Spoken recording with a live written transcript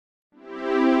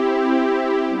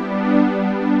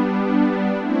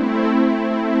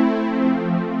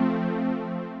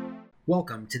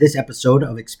Welcome to this episode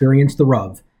of Experience the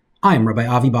Rav. I'm Rabbi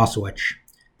Avi Bosowich.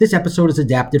 This episode is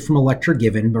adapted from a lecture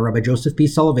given by Rabbi Joseph P.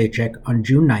 Soloveitchik on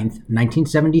June 9,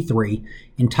 1973,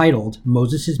 entitled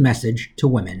Moses' Message to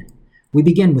Women. We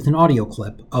begin with an audio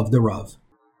clip of the Rav.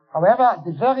 However, at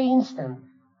the very instant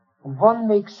one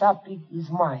makes up his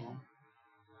mind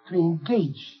to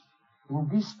engage in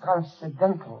this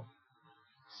transcendental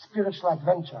spiritual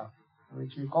adventure,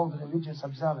 which we call the religious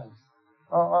observance,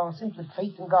 or simply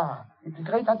faith in God. It's a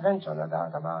great adventure, no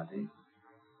doubt about it.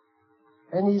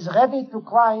 And he's ready to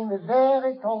climb a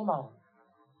very tall mountain,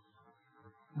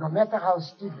 no matter how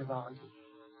steep the mountain is.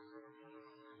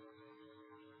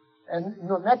 And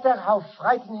no matter how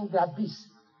frightening the abyss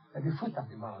at the foot of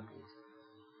the mountain is.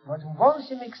 But once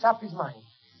he makes up his mind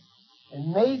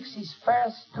and makes his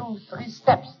first 2-3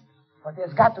 steps, but he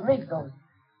has got to make those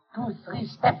 2-3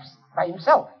 steps by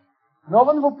himself. No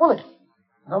one will pull it.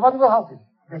 No one will help him.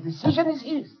 The decision is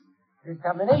his. The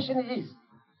determination is his.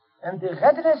 And the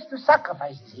readiness to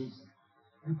sacrifice is his.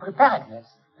 The preparedness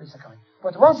to sacrifice.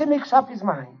 But once he makes up his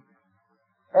mind,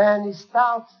 and he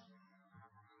starts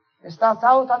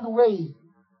out on the way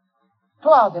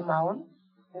toward the mountain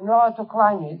in order to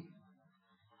climb it,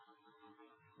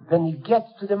 when he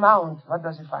gets to the mount, what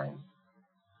does he find?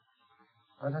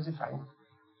 What does he find?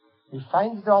 He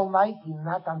finds the Almighty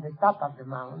not on the top of the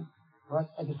mountain, but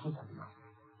at the foot of the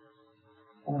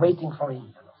mountain, waiting for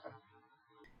him.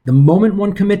 The moment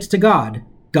one commits to God,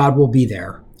 God will be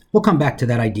there. We'll come back to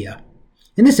that idea.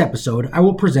 In this episode, I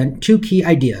will present 2 key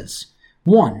ideas.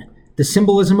 1, the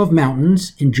symbolism of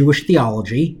mountains in Jewish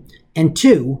theology, and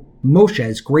 2,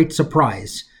 Moshe's great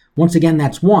surprise. Once again,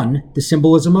 that's 1, the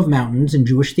symbolism of mountains in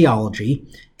Jewish theology,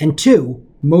 and 2,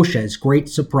 Moshe's great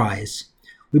surprise.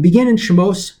 We begin in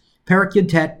Shemos, Perek Yud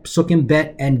Tet, Psukim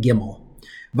Bet and Gimel.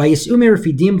 Vayis'u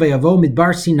Refidim vayavo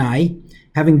midbar Sinai.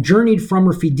 Having journeyed from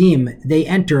Refidim, they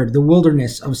entered the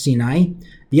wilderness of Sinai.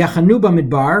 V'yachanu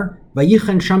b'midbar,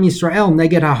 vayichen sham Yisrael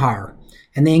neged hahar.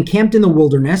 And they encamped in the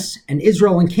wilderness, and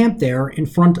Israel encamped there in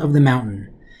front of the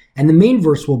mountain. And the main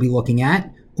verse we'll be looking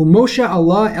at, Moshe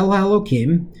Allah el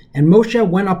Elokim, and Moshe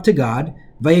went up to God,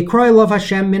 vayikra elav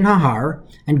Hashem min hahar,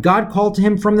 and God called to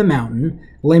him from the mountain,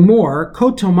 Lemor,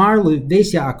 ko tomar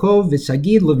l'vdeis Yaakov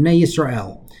v'sagid l'vnei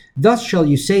Yisrael. Thus shall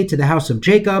you say to the house of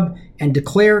Jacob, and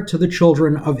declare to the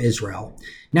children of Israel.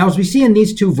 Now, as we see in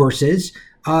these 2 verses,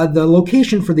 the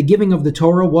location for the giving of the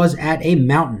Torah was at a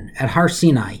mountain, at Har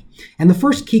Sinai. And the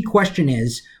first key question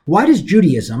is, why does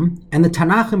Judaism, and the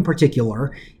Tanakh in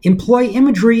particular, employ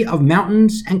imagery of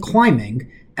mountains and climbing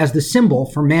as the symbol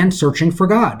for man searching for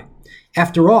God?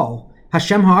 After all,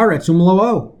 Hashem haaretz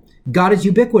umlo'o. God is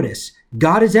ubiquitous.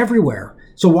 God is everywhere.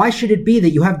 So why should it be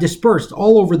that you have dispersed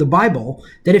all over the Bible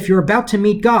that if you're about to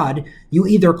meet God, you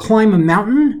either climb a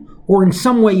mountain or in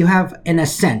some way you have an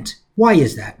ascent? Why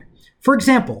is that? For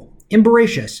example, in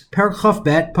Bereshis, Perek Chaf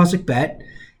Bet, Pasuk Bet,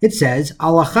 it says,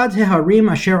 Al achad heharim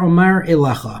asher omer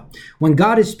elecha. When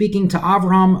God is speaking to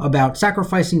Avraham about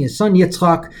sacrificing his son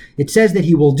Yitzchak, it says that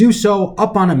he will do so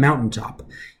up on a mountaintop.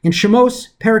 In Shemos,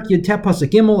 Perek Yud Tet Pasuk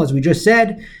Gimel, as we just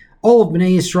said, all of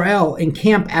Bnei Yisrael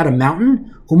encamp at a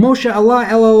mountain, Moshe Allah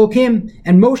el Elokim,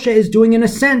 and Moshe is doing an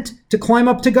ascent to climb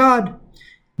up to God.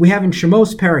 We have in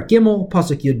Shemos Perek Gimel,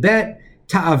 Pasuk Yud Bet,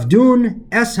 Ta'avdun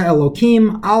es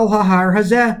ha'elokim al ha'har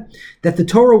hazeh, that the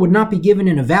Torah would not be given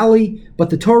in a valley, but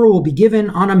the Torah will be given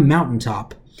on a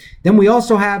mountaintop. Then we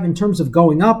also have, in terms of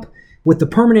going up, with the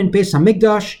permanent Beis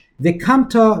HaMikdash,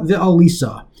 V'kamta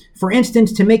v'alisa. For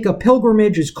instance, to make a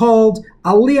pilgrimage is called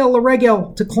Aliyah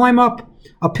l'regel, to climb up.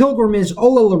 A pilgrim is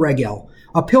Ola l'regel.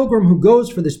 A pilgrim who goes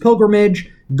for this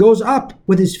pilgrimage goes up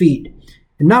with his feet.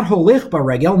 Not holich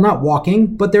b'regel, not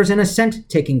walking, but there's an ascent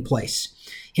taking place.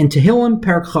 In Tehillim,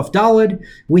 Perek Chaf Daled,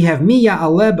 we have Mi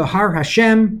Ya'aleh B'har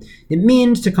Hashem. It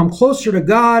means to come closer to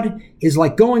God is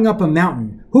like going up a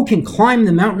mountain. Who can climb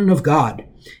the mountain of God?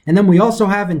 And then we also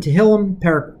have in Tehillim,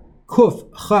 Perek Kuf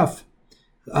Chaf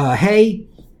Hey,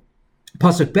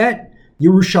 Pasuk Bet,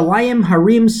 Yerushalayim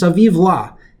Harim Saviv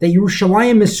La, that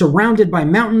Yerushalayim is surrounded by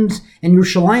mountains, and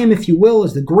Yerushalayim, if you will,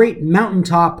 is the great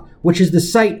mountaintop, which is the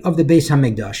site of the Beis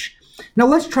HaMikdash. Now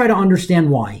let's try to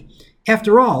understand why.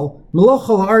 After all, Meloch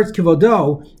ha'aretz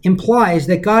kivodo implies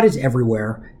that God is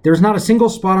everywhere. There's not a single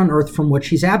spot on earth from which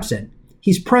he's absent.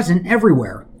 He's present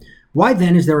everywhere. Why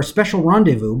then is there a special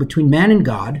rendezvous between man and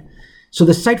God? So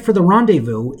the site for the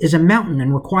rendezvous is a mountain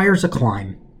and requires a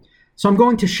climb. So I'm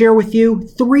going to share with you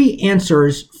 3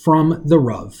 answers from the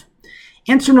Rav.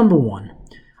 Answer number 1.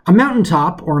 A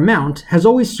mountaintop, or a mount, has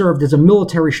always served as a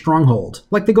military stronghold,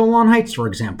 like the Golan Heights, for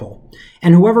example.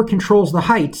 And whoever controls the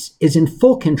heights is in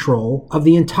full control of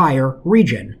the entire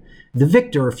region. The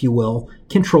victor, if you will,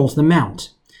 controls the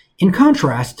mount. In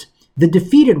contrast, the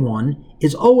defeated one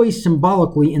is always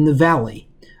symbolically in the valley.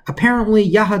 Apparently,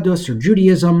 Yahadus or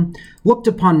Judaism looked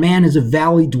upon man as a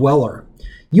valley dweller.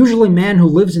 Usually man who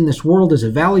lives in this world is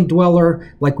a valley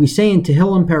dweller, like we say in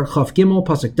Tehillim Perek Chaf Gimel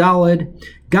Pasuk Daled,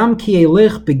 Gam ki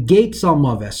elich begeit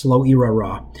salmaves lo ira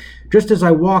ra. Just as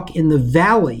I walk in the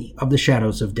valley of the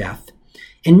shadows of death.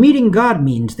 And meeting God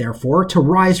means, therefore, to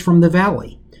rise from the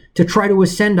valley, to try to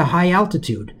ascend a high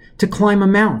altitude, to climb a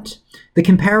mount. The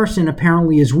comparison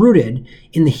apparently is rooted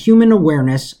in the human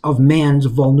awareness of man's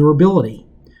vulnerability.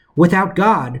 Without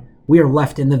God, we are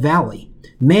left in the valley.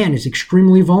 Man is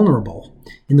extremely vulnerable.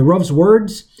 In the Rav's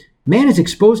words, man is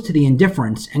exposed to the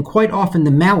indifference and quite often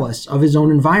the malice of his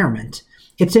own environment.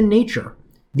 It's in nature.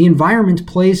 The environment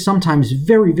plays sometimes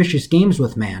very vicious games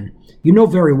with man. You know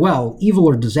very well, evil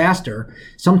or disaster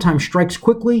sometimes strikes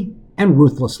quickly and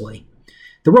ruthlessly.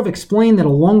 The Rav explained that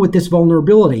along with this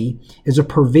vulnerability is a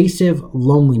pervasive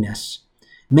loneliness.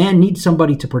 Man needs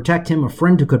somebody to protect him, a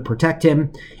friend who could protect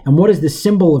him. And what is the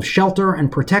symbol of shelter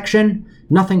and protection?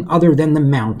 Nothing other than the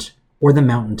mount or the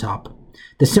mountaintop.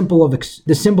 The symbol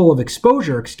of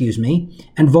exposure,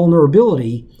 and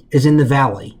vulnerability is in the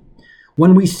valley.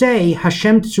 When we say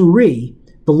Hashem Tsuri,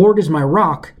 the Lord is my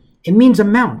rock, it means a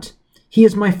mount. He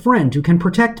is my friend who can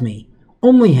protect me.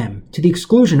 Only him, to the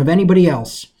exclusion of anybody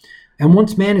else. And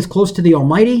once man is close to the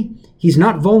Almighty, he's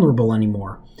not vulnerable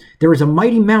anymore. There is a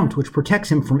mighty mount which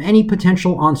protects him from any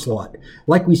potential onslaught.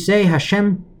 Like we say,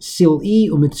 Hashem Sil'i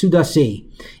Umitsudasi,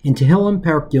 in Tehillim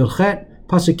Perek Yochet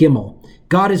Pasuk Gimel.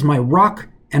 God is my rock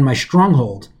and my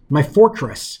stronghold, my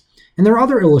fortress. And there are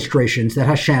other illustrations that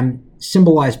Hashem,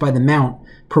 symbolized by the mount,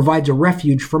 provides a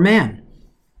refuge for man.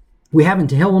 We have in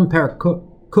Tehillim Perek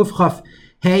Kuf Chaf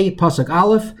Hey Pasuk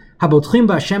Aleph, Habotchim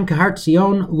b'Hashem kahar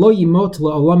Tzion lo yimot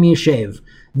le'olam yeshev.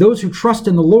 Those who trust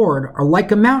in the Lord are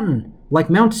like a mountain, like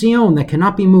Mount Zion that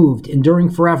cannot be moved, enduring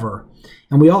forever.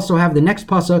 And we also have the next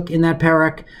pasuk in that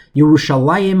parak,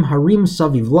 Yerushalayim harim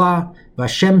saviv la,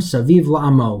 v'Hashem saviv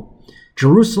la'amo.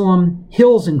 Jerusalem,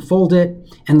 hills enfold it,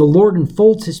 and the Lord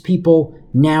enfolds his people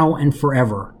now and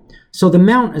forever. So the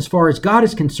mount, as far as God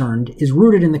is concerned, is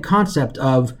rooted in the concept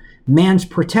of man's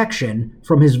protection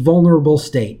from his vulnerable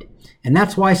state. And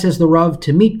that's why, says the Rav,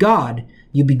 to meet God,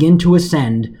 you begin to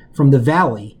ascend from the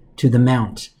valley to the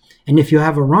mount. And if you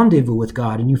have a rendezvous with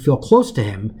God and you feel close to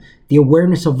him, the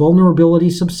awareness of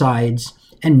vulnerability subsides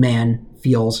and man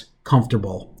feels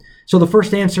comfortable. So the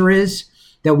first answer is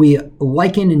that we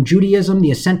liken in Judaism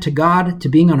the ascent to God to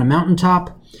being on a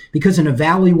mountaintop, because in a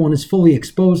valley one is fully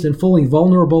exposed and fully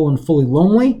vulnerable and fully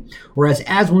lonely, whereas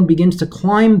as one begins to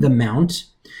climb the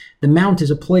mount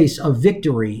is a place of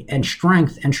victory and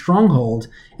strength and stronghold,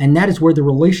 and that is where the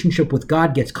relationship with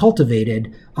God gets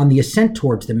cultivated on the ascent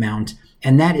towards the mount,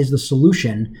 and that is the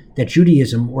solution that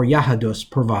Judaism or Yahadus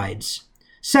provides.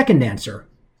 Second answer,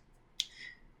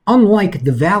 unlike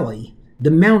the valley, the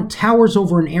mount towers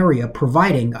over an area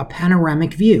providing a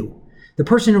panoramic view. The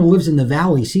person who lives in the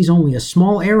valley sees only a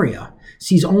small area,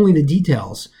 sees only the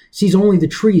details, sees only the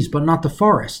trees but not the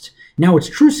forest. Now it's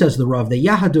true, says the Rav, that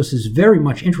Yahadus is very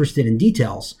much interested in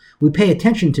details. We pay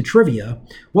attention to trivia.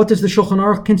 What does the Shulchan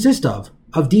Aruch consist of?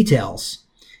 Of details.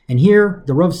 And here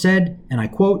the Rav said, and I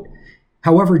quote,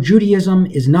 however, Judaism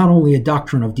is not only a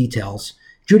doctrine of details.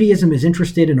 Judaism is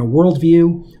interested in a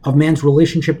worldview of man's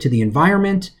relationship to the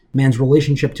environment, man's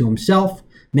relationship to himself,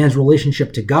 man's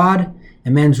relationship to God,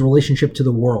 and man's relationship to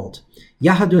the world.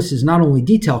 Yahadus is not only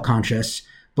detail conscious,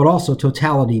 but also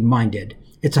totality minded.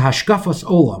 It's a hashkafas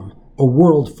olam, a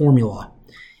world formula.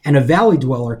 And a valley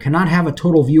dweller cannot have a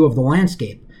total view of the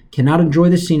landscape, cannot enjoy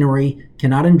the scenery,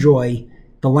 cannot enjoy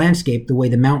the landscape the way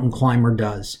the mountain climber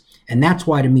does. And that's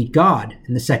why to meet God,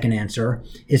 in the second answer,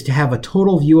 is to have a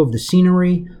total view of the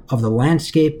scenery, of the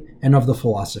landscape, and of the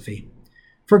philosophy.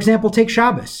 For example, take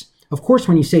Shabbos. Of course,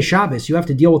 when you say Shabbos, you have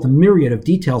to deal with a myriad of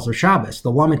details of Shabbos,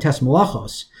 the Lamites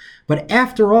Malachos. But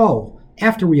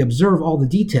after we observe all the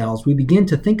details, we begin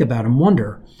to think about and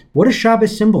wonder, what does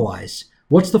Shabbos symbolize?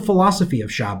 What's the philosophy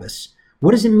of Shabbos?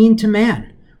 What does it mean to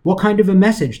man? What kind of a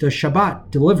message does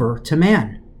Shabbat deliver to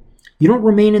man? You don't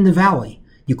remain in the valley.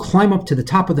 You climb up to the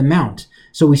top of the mount,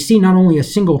 so we see not only a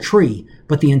single tree,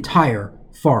 but the entire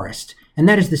forest. And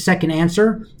that is the second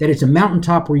answer, that it's a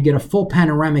mountaintop where you get a full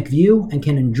panoramic view and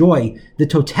can enjoy the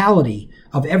totality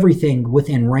of everything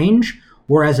within range,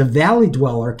 whereas a valley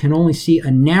dweller can only see a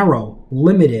narrow,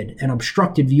 limited, and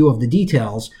obstructed view of the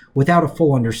details without a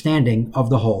full understanding of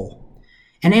the whole.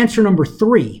 And answer number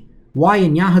 3, why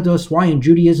in Yahadus, why in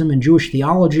Judaism and Jewish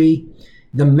theology,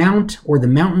 the mount or the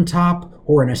mountaintop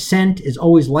or an ascent is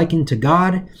always likened to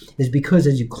God, is because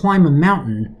as you climb a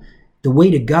mountain, The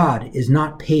way to God is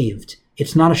not paved.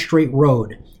 It's not a straight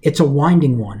road. It's a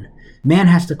winding one. Man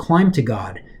has to climb to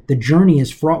God. The journey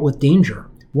is fraught with danger.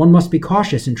 One must be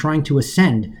cautious in trying to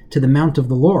ascend to the mount of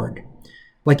the Lord.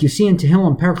 Like you see in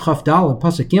Tehillim Perek Chaf Daled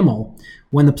Pasuk Gimel,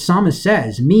 when the psalmist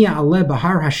says, Mi ya'aleh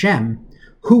bahar Hashem,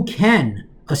 who can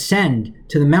ascend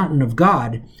to the mountain of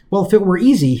God? Well, if it were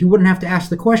easy, he wouldn't have to ask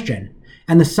the question.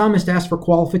 And the psalmist asks for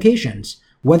qualifications,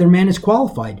 whether man is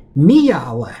qualified. Mi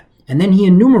ya'aleh. And then he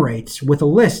enumerates with a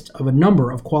list of a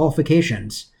number of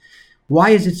qualifications.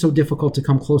 Why is it so difficult to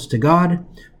come close to God?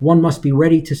 One must be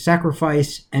ready to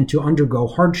sacrifice and to undergo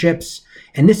hardships,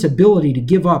 and this ability to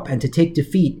give up and to take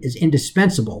defeat is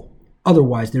indispensable.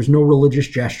 Otherwise, there's no religious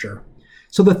gesture.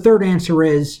 So the third answer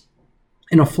is,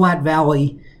 in a flat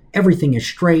valley, everything is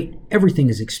straight, everything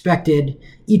is expected,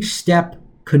 each step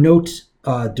connotes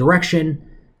direction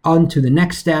onto the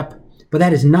next step, but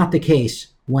that is not the case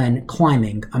when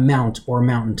climbing a mount or a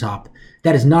mountaintop.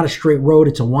 That is not a straight road,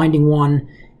 it's a winding one.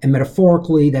 And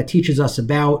metaphorically, that teaches us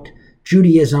about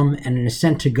Judaism and an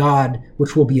ascent to God,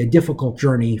 which will be a difficult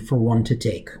journey for one to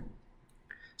take.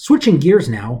 Switching gears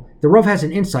now, the Rav has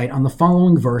an insight on the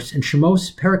following verse in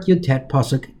Shemos Perek Yud Tet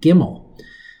Pasuk Gimel.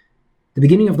 The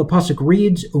beginning of the pasuk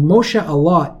reads, Moshe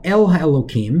Allah el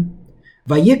ha'elokim,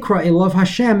 vayikra elav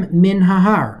Hashem min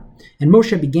hahar. And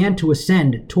Moshe began to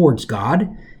ascend towards God,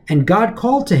 and God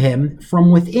called to him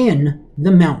from within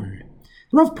the mountain.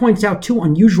 The Rav points out two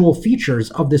unusual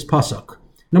features of this pasuk.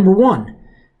 Number one,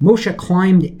 Moshe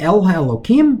climbed El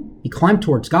HaElokim, he climbed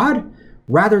towards God,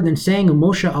 rather than saying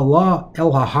Moshe Allah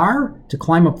El Hahar, to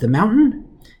climb up the mountain.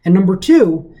 And number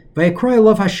two, Vayikra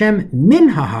elav Hashem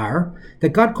min hahar, that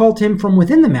God called to him from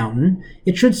within the mountain.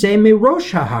 It should say Me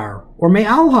Rosh Hahar, or Me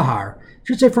Al Hahar. It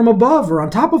should say from above or on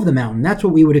top of the mountain. That's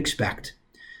what we would expect.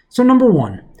 So number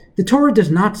one, the Torah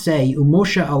does not say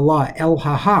Moshe Allah El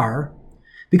Hahar,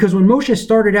 because when Moshe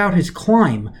started out his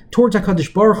climb towards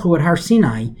HaKadosh Baruch Hu at Har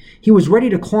Sinai, he was ready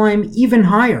to climb even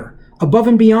higher, above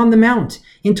and beyond the mount,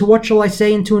 into what shall I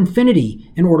say, into infinity,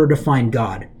 in order to find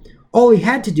God. All he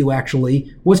had to do,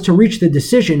 actually, was to reach the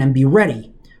decision and be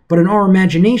ready. But in our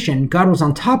imagination, God was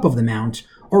on top of the mount,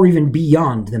 or even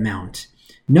beyond the mount.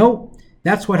 No,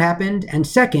 that's what happened. And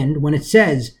second, when it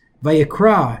says,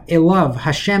 Vayikra elav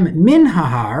Hashem min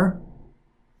hahar,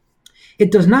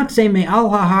 it does not say Me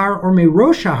Al Hahar or Me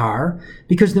Rosh Hahar,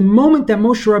 because the moment that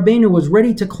Moshe Rabbeinu was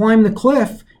ready to climb the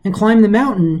cliff and climb the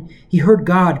mountain, he heard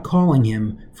God calling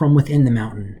him from within the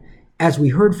mountain. As we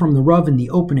heard from the Rav in the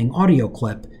opening audio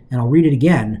clip, and I'll read it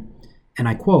again, and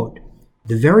I quote,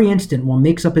 the very instant one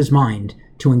makes up his mind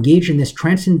to engage in this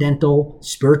transcendental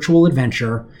spiritual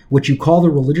adventure, which you call the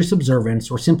religious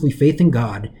observance or simply faith in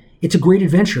God, it's a great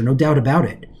adventure, no doubt about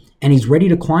it. And he's ready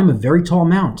to climb a very tall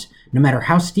mount, no matter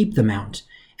how steep the mount,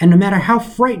 and no matter how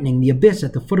frightening the abyss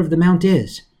at the foot of the mount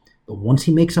is. But once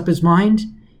he makes up his mind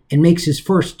and makes his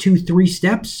first 2-3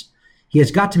 steps, he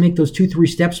has got to make those 2-3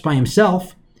 steps by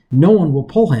himself. No one will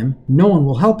pull him, no one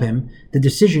will help him. The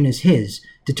decision is his,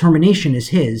 determination is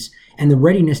his, and the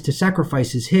readiness to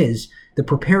sacrifice is his, the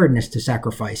preparedness to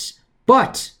sacrifice.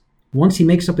 But once he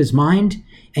makes up his mind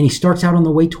and he starts out on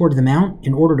the way toward the mount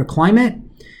in order to climb it,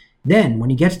 then, when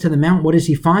he gets to the mount, what does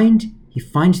he find? He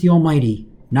finds the Almighty,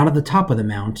 not at the top of the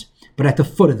mount, but at the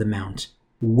foot of the mount,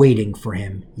 waiting for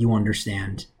him, you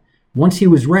understand. Once he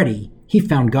was ready, he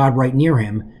found God right near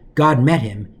him. God met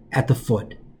him at the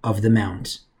foot of the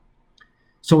mount.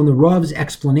 So in the Rav's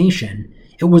explanation,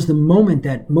 it was the moment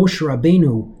that Moshe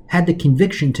Rabbeinu had the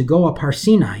conviction to go up Har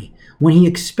Sinai, when he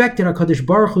expected HaKadosh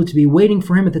Baruch Hu to be waiting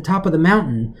for him at the top of the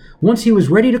mountain. Once he was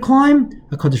ready to climb,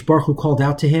 HaKadosh Baruch Hu called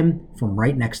out to him from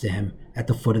right next to him at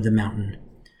the foot of the mountain.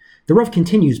 The Rav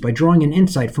continues by drawing an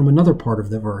insight from another part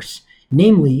of the verse,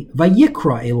 namely,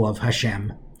 Vayikra elav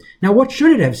Hashem. Now what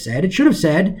should it have said? It should have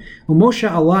said, Moshe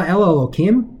Allah el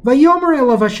Elokim, Vayomer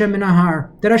elav Hashem min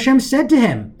hahar, that Hashem said to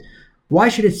him. Why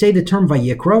should it say the term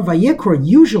Vayikra? Vayikra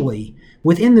usually,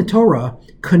 within the Torah,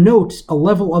 connotes a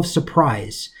level of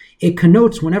surprise. It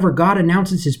connotes whenever God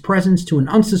announces his presence to an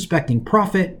unsuspecting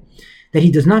prophet, that he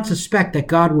does not suspect that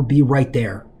God would be right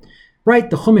there. Right,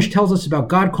 the Chumash tells us about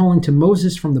God calling to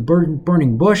Moses from the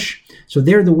burning bush, so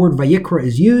there the word Vayikra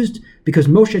is used because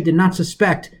Moshe did not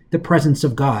suspect the presence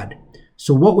of God.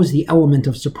 So what was the element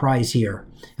of surprise here?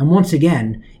 And once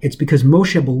again, it's because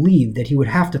Moshe believed that he would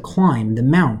have to climb the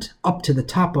mount up to the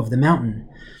top of the mountain.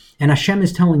 And Hashem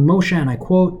is telling Moshe, and I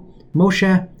quote,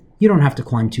 Moshe, you don't have to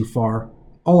climb too far.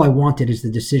 All I wanted is the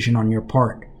decision on your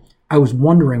part. I was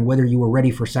wondering whether you were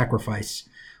ready for sacrifice.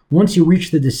 Once you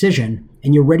reach the decision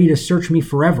and you're ready to search me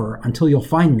forever until you'll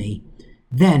find me,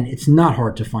 then it's not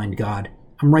hard to find God.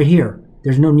 I'm right here.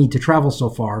 there's no need to travel so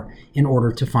far in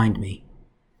order to find me.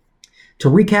 To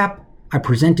recap, I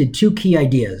presented 2 key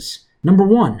ideas. Number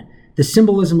 1, the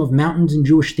symbolism of mountains in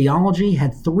Jewish theology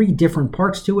had 3 different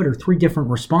parts to it, or 3 different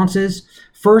responses.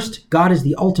 First, God is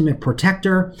the ultimate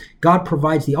protector. God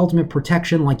provides the ultimate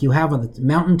protection like you have on the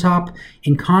mountaintop,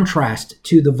 in contrast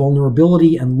to the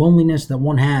vulnerability and loneliness that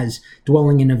one has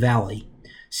dwelling in a valley.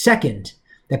 Second,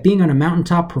 that being on a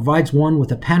mountaintop provides one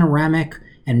with a panoramic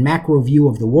and macro view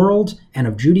of the world and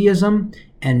of Judaism.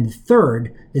 And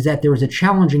third is that there is a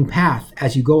challenging path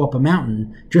as you go up a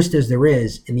mountain, just as there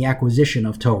is in the acquisition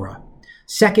of Torah.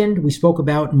 Second, we spoke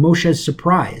about Moshe's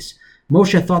surprise.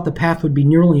 Moshe thought the path would be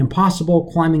nearly impossible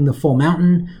climbing the full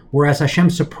mountain, whereas Hashem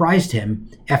surprised him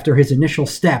after his initial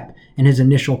step and his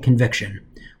initial conviction.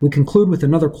 We conclude with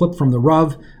another clip from the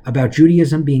Rav about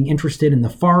Judaism being interested in the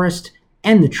forest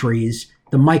and the trees,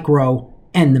 the micro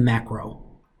and the macro.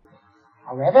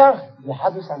 However, the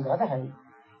Hadith, on the other hand,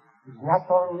 is not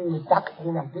only a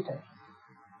doctrine of bitter.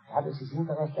 Hadith is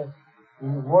interested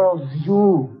in the world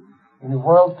view, in the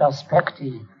world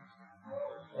perspective,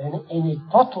 and in a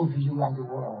total view of the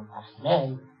world, of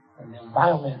man and the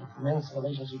environment, man's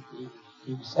relationship to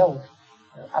himself,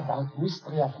 about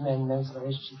mystery of man, man's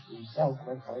relationship to himself,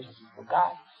 man's relationship to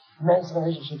God, man's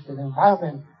relationship to the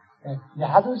environment. The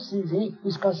Hadith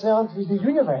is concerned with the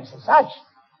universe as such,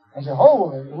 as a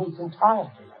whole, in its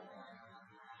entirety.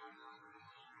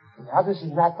 The Hadith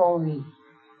is not only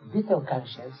vital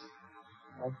conscious,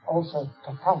 but also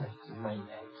totality minded.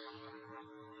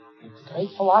 It's a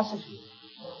great philosophy.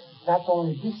 It's not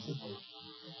only discipline,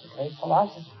 it's a great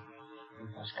philosophy.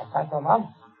 It's Ashkafat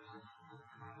Olam,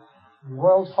 the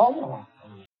world formula.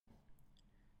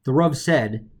 The Rav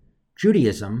said,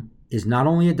 Judaism is not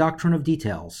only a doctrine of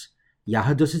details.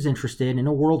 Yahadus is interested in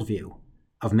a worldview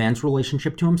of man's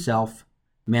relationship to himself,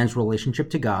 man's relationship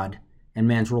to God, and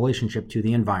man's relationship to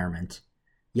the environment.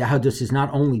 Yahadus is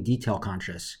not only detail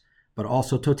conscious, but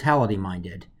also totality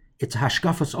minded. It's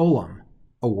hashkafas olam,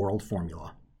 a world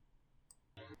formula.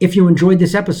 If you enjoyed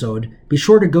this episode, be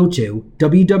sure to go to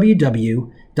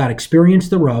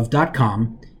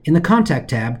www.experiencetherav.com in the contact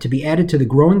tab to be added to the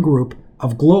growing group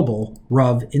of global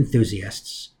Rav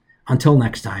enthusiasts. Until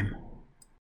next time.